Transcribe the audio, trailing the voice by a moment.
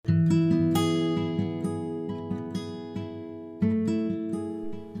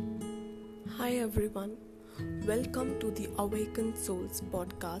everyone. Welcome to the Awakened Souls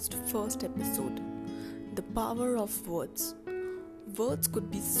podcast first episode. The power of words. Words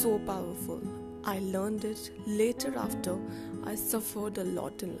could be so powerful. I learned it later after I suffered a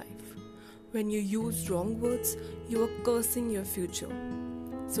lot in life. When you use wrong words, you are cursing your future.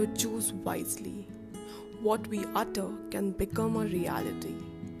 So choose wisely. What we utter can become a reality.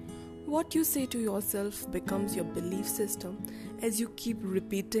 What you say to yourself becomes your belief system as you keep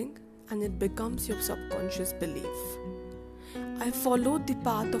repeating, and it becomes your subconscious belief. I followed the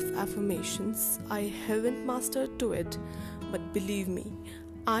path of affirmations. I haven't mastered to it, but believe me,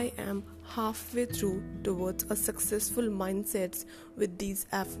 I am halfway through towards a successful mindset with these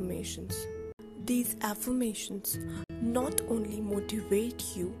affirmations. These affirmations not only motivate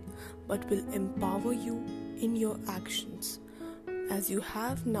you, but will empower you in your actions, as you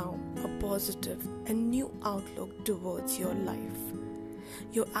have now a positive and new outlook towards your life.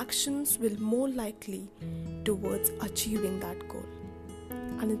 Your actions will more likely towards achieving that goal.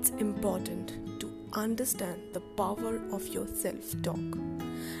 And it's important to understand the power of your self-talk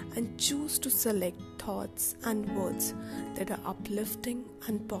and choose to select thoughts and words that are uplifting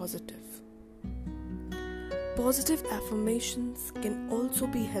and positive. Positive affirmations can also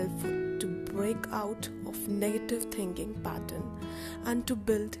be helpful to break out of negative thinking pattern and to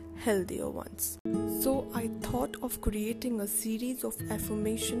build healthier ones. So I thought of creating a series of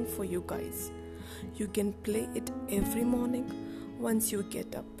affirmation for you guys. You can play it every morning once you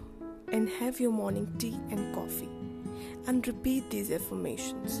get up and have your morning tea and coffee and repeat these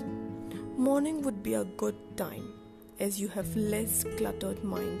affirmations. Morning would be a good time as you have less cluttered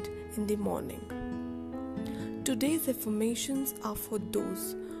mind in the morning. Today's affirmations are for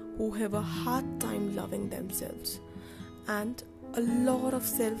those who have a hard time loving themselves and a lot of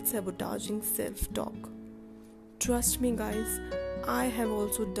self-sabotaging self-talk. Trust me guys, I have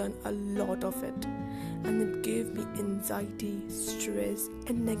also done a lot of it, and it gave me anxiety, stress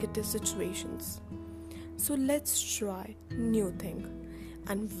and negative situations. So let's try new thing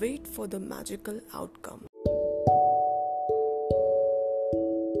and wait for the magical outcome.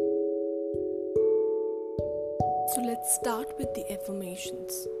 So let's start with the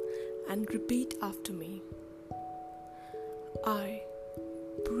affirmations and repeat after me. I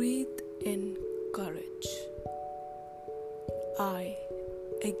breathe in courage. I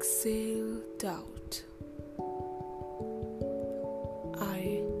exhale doubt.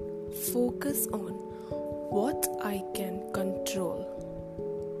 I focus on what I can control.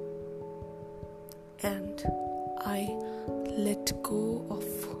 And I let go of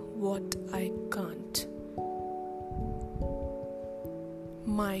what I can't.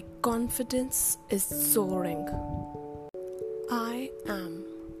 My confidence is soaring. I am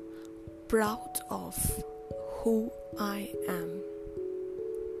proud of who I am.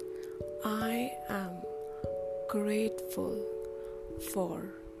 I am grateful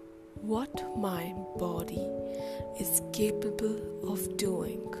for what my body is capable of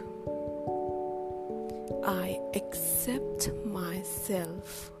doing. I accept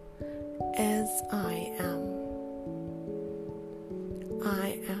myself as I am.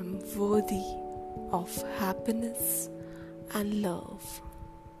 I am worthy of happiness and love.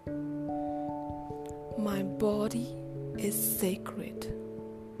 My body is sacred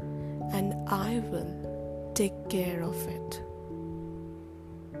and I will take care of it.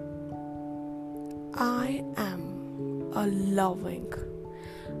 I am a loving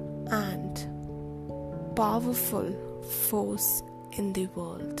and powerful force in the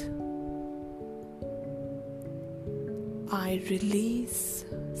world. I release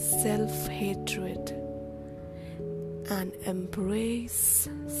self-hatred and embrace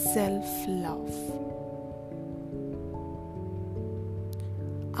self-love.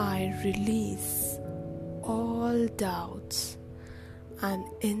 I release all doubts and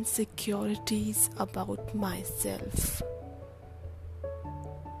insecurities about myself.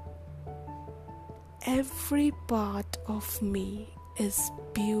 Every part of me is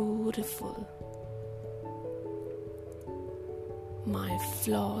beautiful. My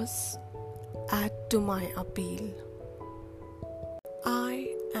flaws add to my appeal.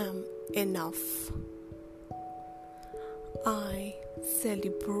 I am enough. I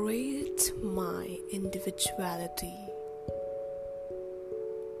celebrate my individuality.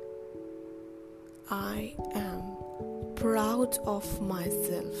 I am proud of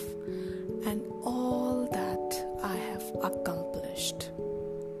myself and all that I have accomplished.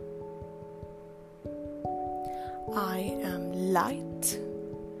 I am light.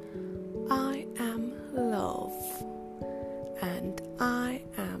 I am love. And I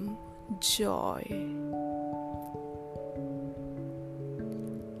am joy.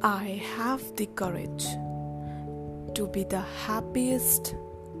 I have the courage to be the happiest,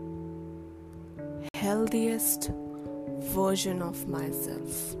 healthiest version of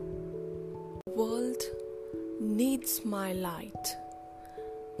myself. The world needs my light,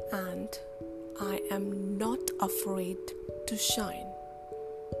 and I am not afraid to shine.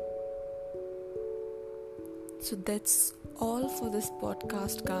 So that's all for this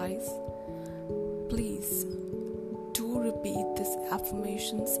podcast, guys. Please do repeat these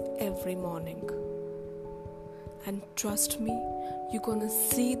affirmations every morning. And trust me, you're gonna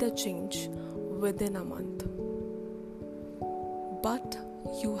see the change within a month. But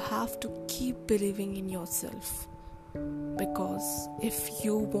you have to keep believing in yourself. Because if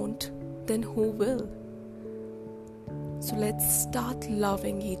you won't, then who will? So let's start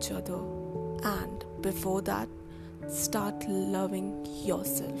loving each other. And before that, start loving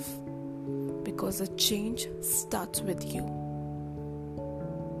yourself. Because a change starts with you.